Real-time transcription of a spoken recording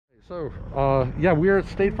So, yeah, we're at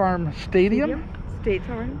State Farm Stadium. State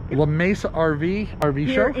Farm. La Mesa RV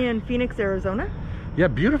Here show. in Phoenix, Arizona. Yeah,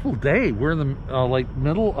 beautiful day. We're in the like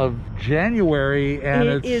middle of January, and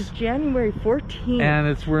it is January 14th.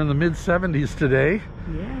 And we're in the mid 70s today.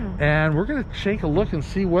 Yeah. And we're gonna take a look and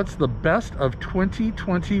see what's the best of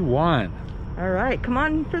 2021. All right, come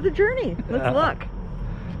on for the journey. Let's look.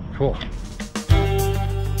 Cool.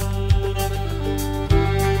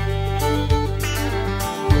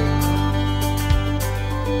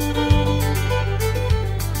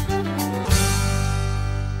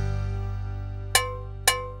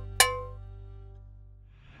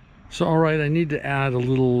 So, all right, I need to add a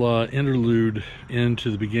little interlude into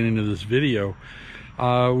the beginning of this video.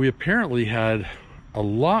 We apparently had a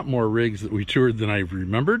lot more rigs that we toured than I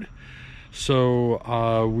remembered.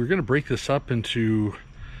 So we're going to break this up into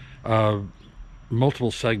multiple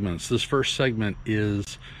segments. This first segment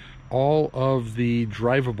is all of the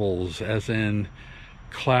drivables, as in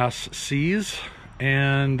Class C's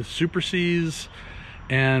and Super C's.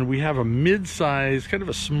 And we have a mid-size, kind of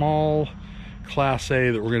a small Class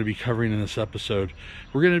A that we're going to be covering in this episode.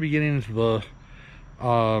 We're going to be getting into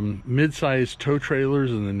the mid-size tow trailers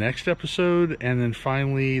in the next episode, and then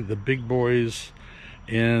finally the big boys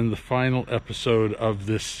in the final episode of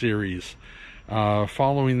this series.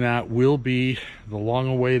 Following that will be the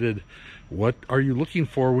long-awaited what are you looking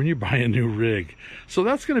for when you buy a new rig. So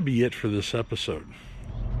that's going to be it for this episode.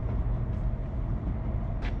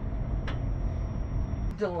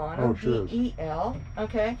 Delano, D-E-L,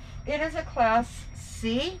 okay. It is a Class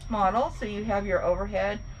C model, so you have your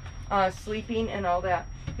overhead, sleeping and all that.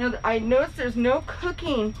 Now, I noticed there's no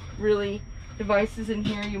cooking, really, devices in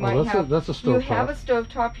here. You might have, that's a stovetop. You have a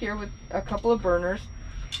stovetop here with a couple of burners,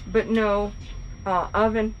 but no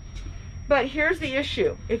oven. But here's the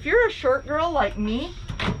issue. If you're a short girl like me,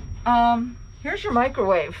 here's your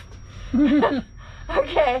microwave.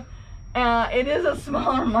 Okay. It is a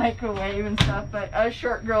smaller microwave and stuff, but us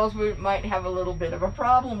short girls might have a little bit of a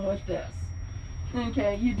problem with this.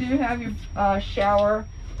 Okay, you do have your shower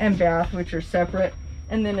and bath, which are separate,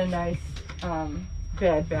 and then a nice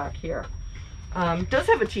bed back here. Does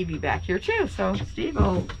have a TV back here too, so Steve,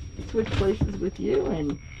 I'll switch places with you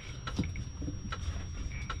and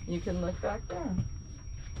you can look back there.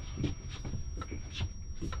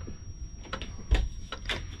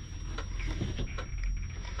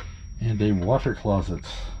 And a water closet.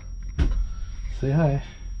 Say hi.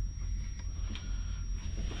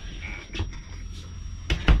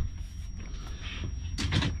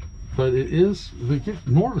 But it is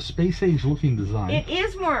more of a space age looking design. It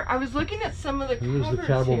is more. I was looking at some of the covers. Here's the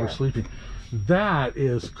cab here. where we're sleeping. That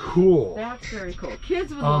is cool. That's very cool.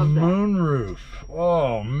 Kids would love that. A moonroof.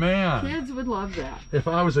 Oh man. Kids would love that. If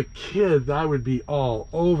I was a kid, I would be all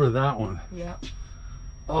over that one. Yeah.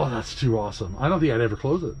 Oh, that's too awesome. I don't think I'd ever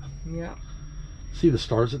close it. Yeah. See the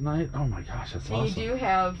stars at night? Oh my gosh, that's awesome. You do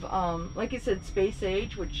have, like I said, space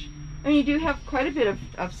age, which, I mean, you do have quite a bit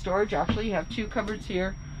of storage, actually. You have two cupboards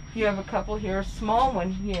here. You have a couple here, a small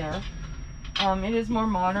one here. It is more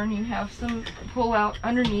modern. You have some pull out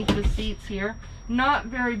underneath the seats here. Not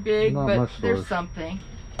very big, but there's something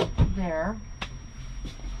there.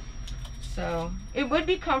 So, it would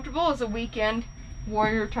be comfortable as a weekend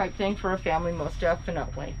warrior type thing for a family, most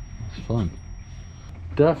definitely. It's fun.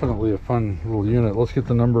 Definitely a fun little unit. Let's get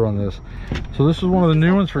the number on this. So this is one of the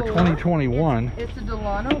new ones for 2021. It's a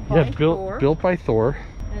Delano by Thor. Built by Thor.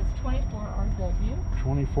 And it's 24RW.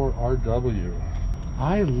 24RW.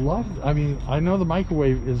 I mean, I know the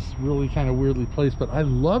microwave is really kind of weirdly placed, but I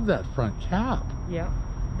love that front cap. Yeah,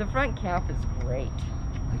 the front cap is great.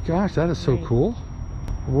 My gosh, that is so cool.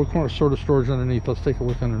 What kind of sort of storage underneath? Let's take a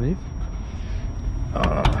look underneath.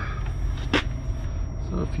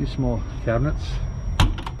 So a few small cabinets.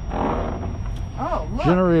 Oh, look.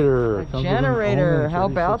 Generator. A generator. How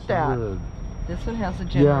about that? This one has a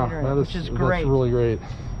generator, which is great. That's really great.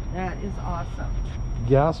 That is awesome.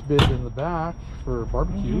 Gas bit in the back for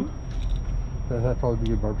barbecue. That'd probably be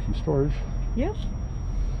good barbecue storage. Yep.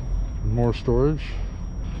 More storage.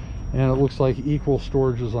 And it looks like equal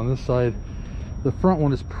storages on this side. The front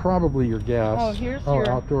one is probably your gas. Oh, here's your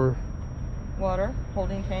outdoor water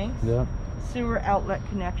holding tanks. Yeah. Sewer outlet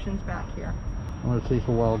connections back here. I'm going to take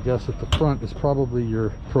a wild guess at the front is probably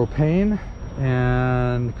your propane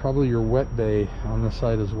and probably your wet bay on this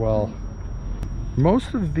side as well.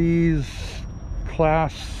 Most of these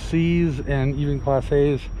Class C's and even Class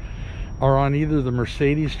A's are on either the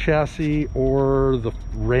Mercedes chassis or the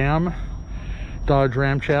Dodge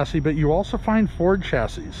Ram chassis, but you also find Ford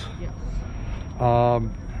chassis. Yes. Ours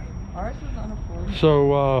was on a Ford.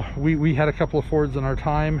 So we had a couple of Fords in our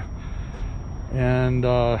time. And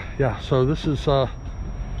yeah, so this is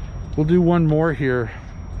we'll do one more here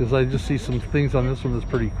because I just see some things on this one that's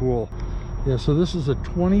pretty cool. Yeah, so this is a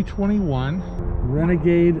 2021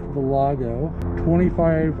 Renegade Villago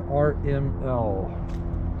 25 RML.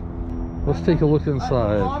 Let's take a look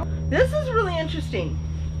inside. This is really interesting.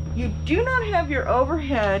 You do not have your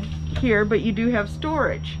overhead here, but you do have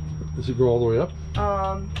storage. Does it go all the way up?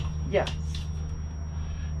 Yes.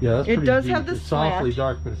 Yeah, that's pretty It does deep. have the It's slant. awfully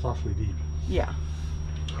dark, but it's awfully deep. Yeah.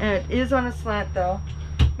 And it is on a slant though.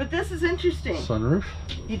 But this is interesting. Sunroof.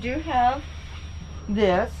 You do have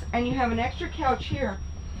this, and you have an extra couch here.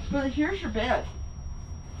 But here's your bed.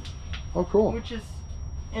 Oh, cool. Which is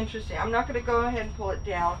interesting. I'm not going to go ahead and pull it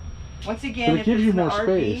down. Once again, But it gives you more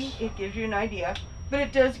space. It gives you an idea, but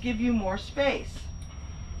it does give you more space.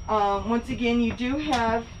 Once again, you do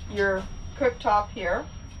have your cooktop here.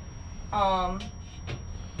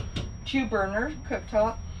 2-burner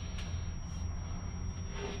cooktop.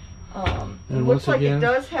 It looks like it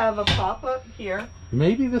does have a pop-up here.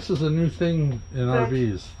 Maybe this is a new thing in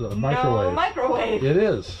RVs, the microwave. No, microwave. It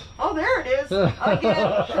is. Oh, there it is.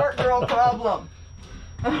 Again, short girl problem.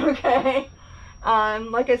 Okay.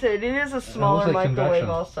 Like I said, it is a smaller like microwave convection.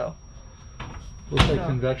 also. Looks like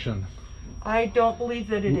convection. I don't believe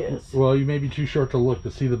that it is. Well, you may be too short to look,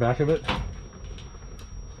 but see the back of it?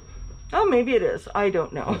 Oh, maybe it is. I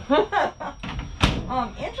don't know.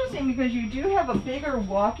 Interesting because you do have a bigger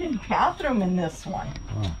walk-in bathroom in this one.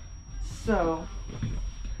 Oh. So,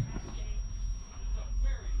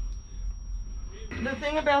 the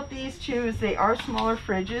thing about these two is they are smaller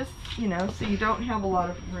fridges, you know, so you don't have a lot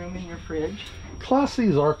of room in your fridge. Class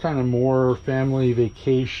C's are kind of more family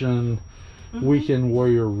vacation, weekend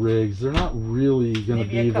warrior rigs. They're not really going to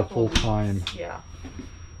be the full-time. Yeah.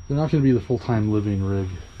 They're not going to be the full-time living rig.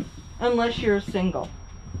 Unless you're single.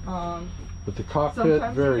 But the cockpit,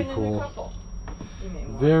 very cool.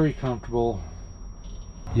 Very comfortable.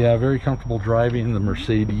 Yeah, very comfortable driving the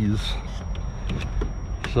Mercedes.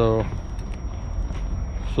 So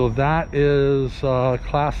that is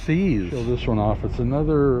Class C's. Show this one off. It's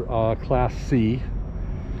another Class C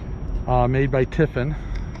made by Tiffin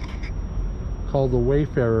called the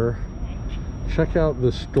Wayfarer. Check out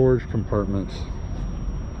the storage compartments.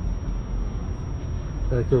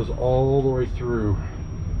 That goes all the way through.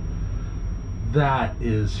 That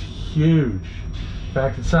is huge. In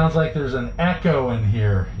fact, it sounds like there's an echo in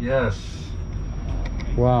here. Yes.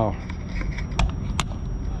 Wow.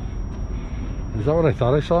 Is that what I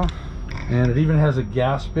thought I saw? And it even has a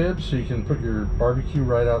gas bib, so you can put your barbecue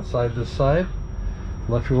right outside this side.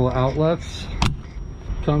 Electrical outlets.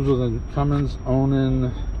 Comes with a Cummins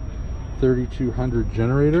Onan 3200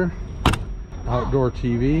 generator. Outdoor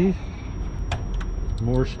TV.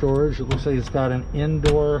 More storage. It looks like it's got an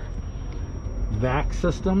indoor vac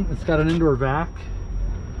system. It's got an indoor vac.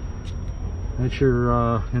 That's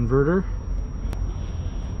your inverter.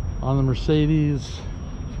 On the Mercedes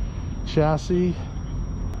chassis.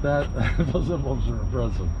 Those envelopes are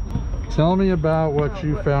impressive. Tell me about what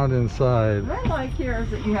you found inside. What I like here is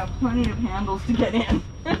that you have plenty of handles to get in.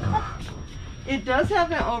 It does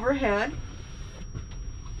have an overhead.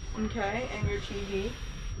 Okay, and your TV.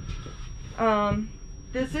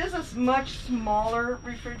 This is a much smaller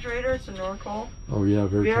refrigerator. It's a Norcold. Oh yeah,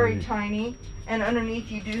 very tiny. And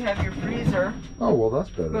underneath you do have your freezer. Oh well, that's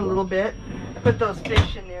better. A little bit. Put those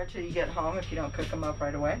fish in there till you get home if you don't cook them up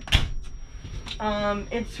right away.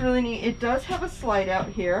 It's really neat. It does have a slide out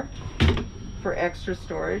here for extra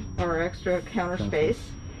storage or extra counter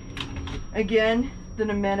space. Again, the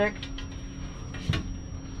Dometic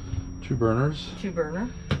 2-burners. 2-burner.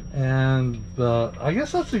 And I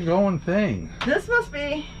guess that's a going thing. This must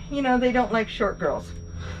be, you know, they don't like short girls.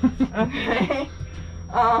 Okay.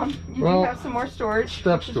 You do have some more storage.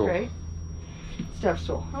 Step stool. Which is great. Step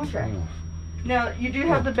stool. Okay. Yeah. Now you do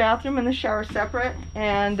have the bathroom and the shower separate,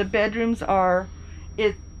 and the bedrooms are.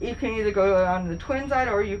 You can either go on the twin side,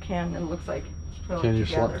 or you can. It looks like. Can you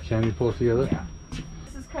pull it together? Yeah.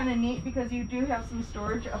 This is kind of neat because you do have some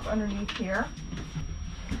storage up underneath here.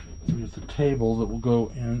 There's the table that will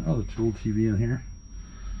go in. Oh, the little TV in here.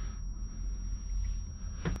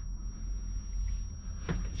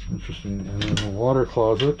 Interesting. And then the water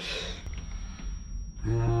closet.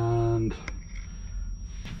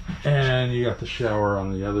 And you got the shower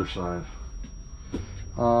on the other side.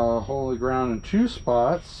 Hole in the ground in 2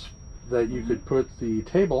 spots that you could put the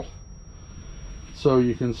table, so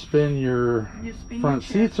you can spin your front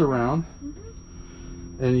seats around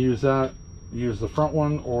and use that. Use the front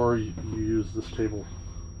one, or you use this table.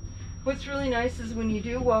 What's really nice is when you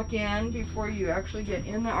do walk in, before you actually get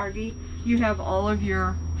in the RV, you have all of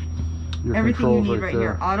your your everything you controls need right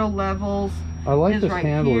here. Auto levels. I like is this right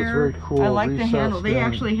handle. here. It's very cool. I like the handle. They Spin.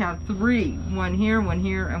 actually have 3. One here,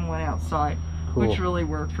 and one outside, Cool. which really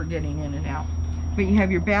work for getting in and out. But you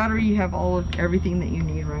have your battery. You have all of everything that you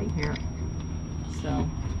need right here. So.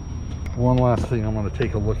 One last thing I'm going to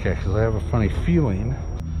take a look at because I have a funny feeling.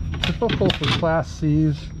 Typical for Class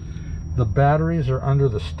C's, the batteries are under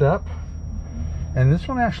the step. And this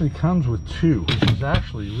one actually comes with 2, which is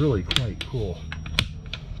actually really quite cool.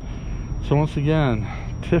 So once again,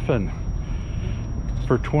 Tiffin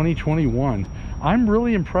for 2021. I'm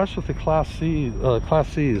really impressed with the Class C's.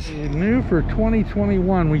 New for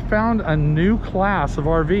 2021, we found a new class of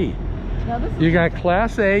RV. You got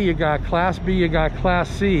Class A, you got Class B, you got Class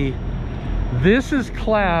C. This is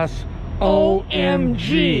Class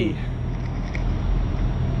OMG.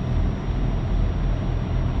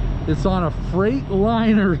 It's on a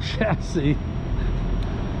Freightliner chassis.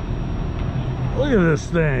 Look at this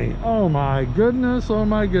thing. Oh my goodness, oh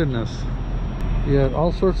my goodness. You got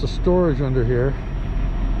all sorts of storage under here.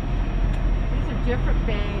 These are different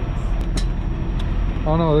bays.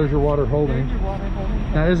 Oh no, there's your water holding. There's your water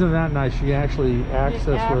holding. Now isn't that nice? You can actually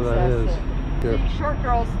access where that is. See, short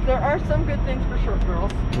girls, there are some good things for short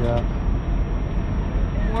girls. Yeah.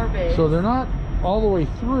 More bays. So they're not all the way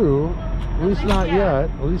through. At least not yet.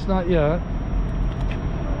 At least not yet.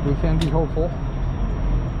 We can be hopeful.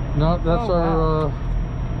 No, that's our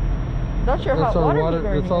that's your hot water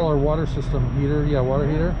heater. That's all our water system heater. Yeah, water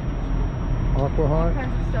heater. Aqua hot. All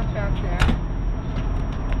kinds of stuff back there.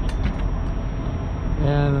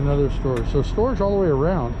 And another storage. So storage all the way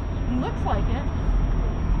around. It looks like it.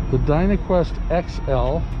 The Dynaquest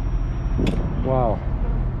XL. Wow.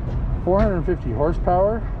 450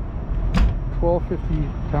 horsepower.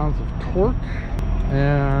 1250 pounds of torque.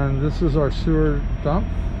 And this is our sewer dump.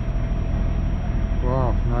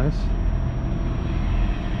 Wow, nice.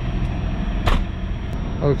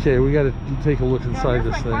 Okay, we got to take a look inside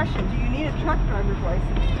this thing. Question. Do you need a truck driver's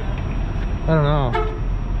license? I don't know.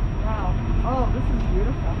 Wow. Oh, this is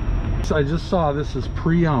beautiful. So I just saw this is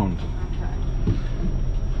pre-owned. Okay.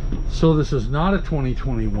 So this is not a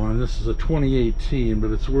 2021, this is a 2018,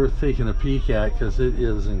 but it's worth taking a peek at because it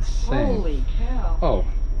is insane. Holy cow. Oh,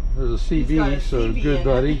 there's a CB, so CB good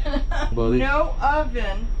buddy. No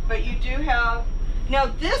oven, but you do have, now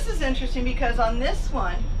this is interesting because on this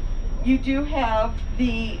one, you do have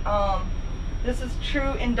the, this is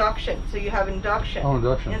true induction, so you have induction. Oh,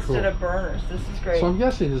 induction, instead of burners. This is great. So I'm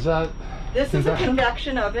guessing, is that This is a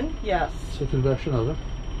convection oven, yes. It's a convection oven.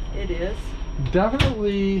 It is.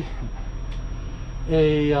 Definitely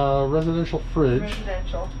a residential fridge.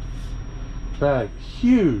 Residential. Bag.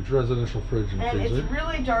 Huge residential fridge and freezer. And it's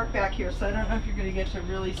really dark back here, so I don't know if you're going to get to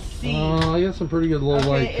really see. I got some pretty good low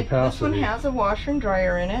light capacity. This one has a washer and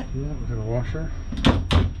dryer in it. Yeah, we got a washer.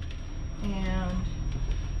 And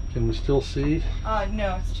can we still see?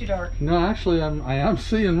 No, it's too dark. No, actually, I am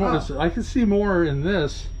seeing more. Oh. I can see more in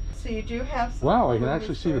this. So you do have some. Wow, I can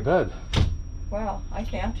actually see the bed. Wow, I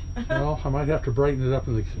can't. Well, I might have to brighten it up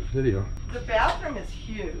in the video. The bathroom is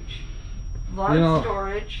huge. A lot of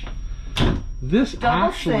storage. This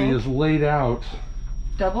actually is laid out.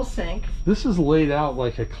 Double sink. This is laid out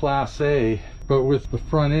like a Class A, but with the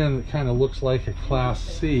front end, it kind of looks like a Class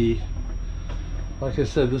C. Like I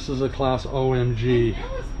said, this is a Class OMG.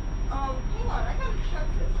 Hang on, I gotta check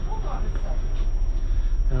this. Hold on a second.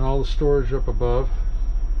 And all the storage up above.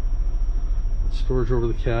 Storage over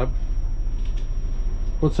the cab.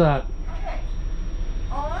 What's that? Okay.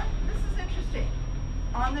 This is interesting.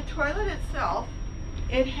 On the toilet itself,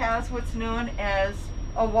 it has what's known as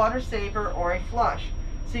a water saver or a flush.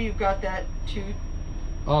 So you've got that two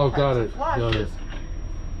got it.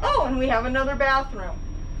 Oh, and we have another bathroom.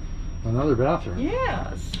 Another bathroom?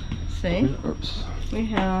 Yes. See? Oops. We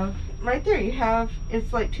have, right there, you have,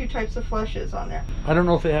 it's like 2 types of flushes on there. I don't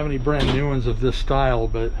know if they have any brand new ones of this style,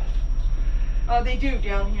 but... Oh, they do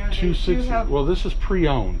down here. 260. Well, this is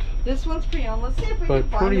pre-owned. This one's pre-owned. Let's see if we can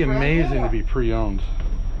find pretty amazing to be pre-owned.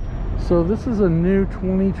 So this is a new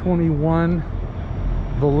 2021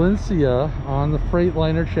 Valencia on the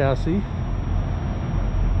Freightliner chassis.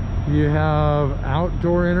 You have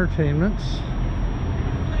outdoor entertainments.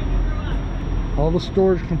 All the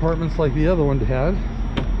storage compartments like the other one had.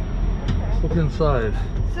 Let's look inside.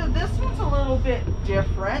 So this one's a little bit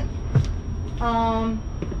different.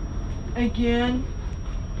 Again,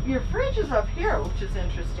 your fridge is up here, which is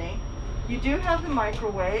interesting. You do have the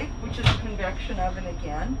microwave, which is a convection oven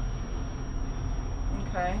again.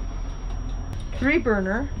 Okay.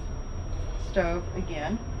 3-burner stove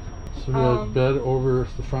again. So we have a bed over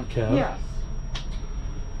the front cab. Yes.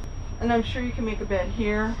 And I'm sure you can make a bed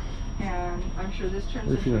here. And I'm sure this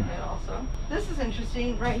turns into a bed also. This is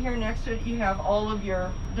interesting. Right here next to it, you have all of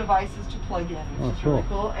your devices to plug in, which is really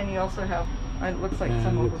cool. And you also have, it looks like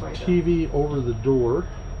some over right there. TV over the door.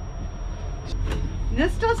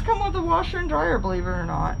 This does come with a washer and dryer, believe it or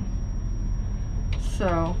not.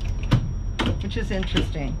 So, which is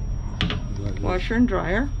interesting. Washer and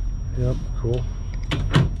dryer. Yep, cool.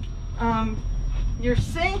 Your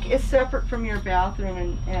sink is separate from your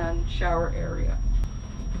bathroom and shower area.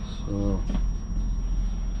 So,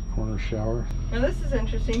 corner shower. Now this is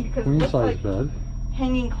interesting because Queen it looks size like bed.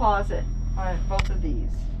 Hanging closet on both of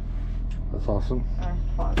these. That's awesome.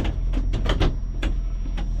 Closet.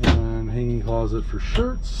 And hanging closet for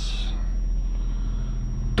shirts.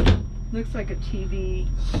 Looks like a TV.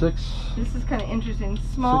 6. This is kind of interesting.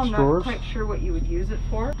 Small. I'm not quite sure what you would use it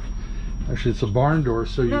for. Actually, it's a barn door,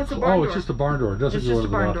 so no, it's a barn door. It's just a barn door. It doesn't it's go just to a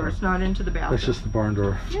the barn bathroom. door. It's not into the bathroom. That's just the barn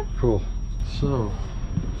door. Yep. Cool. So,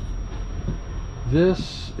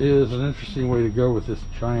 this is an interesting way to go with this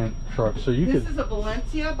giant truck. So This is a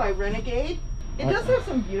Valencia by Renegade. It does have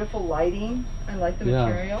some beautiful lighting. I like the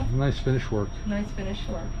material. Nice finish work. Nice finish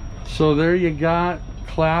work. So there you got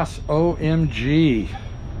Class OMG.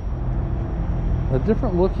 A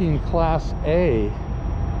different looking Class A.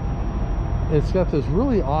 It's got this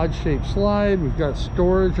really odd shaped slide. We've got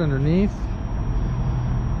storage underneath.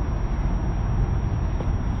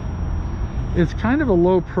 It's kind of a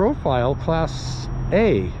low profile Class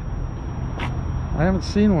A. I haven't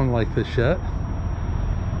seen one like this yet.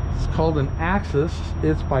 It's called an Axis.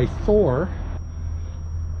 It's by Thor.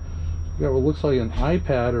 Got what looks like an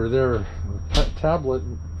iPad or their tablet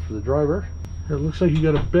for the driver. It looks like you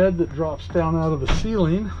got a bed that drops down out of the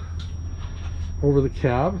ceiling over the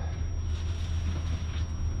cab.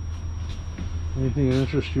 Anything of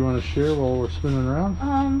interest you want to share while we're spinning around?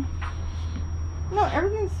 No,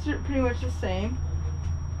 everything's pretty much the same.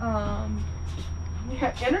 You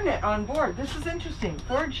have internet on board. This is interesting.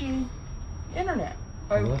 4G internet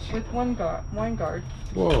with WineGuard.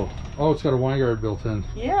 Whoa! Oh, it's got a WineGuard built in.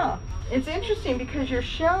 Yeah, it's interesting because your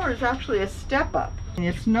shower is actually a step up.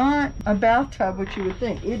 It's not a bathtub, which you would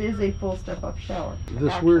think. It is a full step up shower.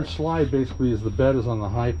 This weird slide basically is the bed is on the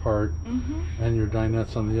high part and your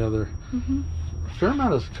dinettes on the other. Fair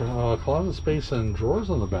amount of closet space and drawers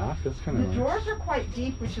on the back. That's kind of nice. The drawers are quite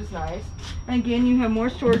deep, which is nice. And again, you have more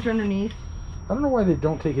storage underneath. I don't know why they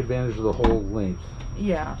don't take advantage of the whole length.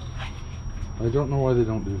 Yeah. I don't know why they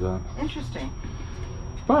don't do that. Interesting.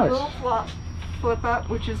 But a little flip up,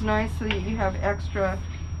 which is nice, so that you have extra.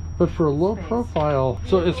 But for a low profile,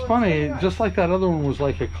 so it's funny, just like that other one was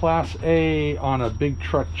like a Class A on a big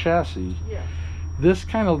truck chassis. Yeah. This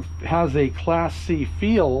kind of has a Class C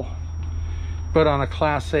feel, but on a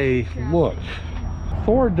Class A look.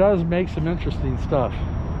 Thor does make some interesting stuff.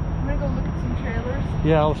 I'm gonna go look at some trailers.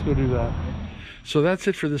 Yeah, let's go do that. So that's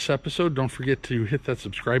it for this episode. Don't forget to hit that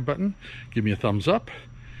subscribe button, give me a thumbs up,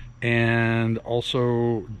 and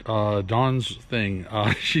also Dawn's thing.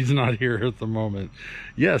 She's not here at the moment.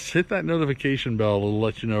 Yes, hit that notification bell. It'll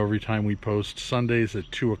let you know every time we post, Sundays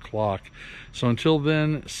at 2 o'clock. So until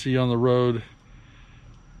then, see you on the road.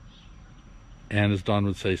 And as Dawn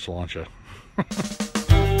would say, Sláinte.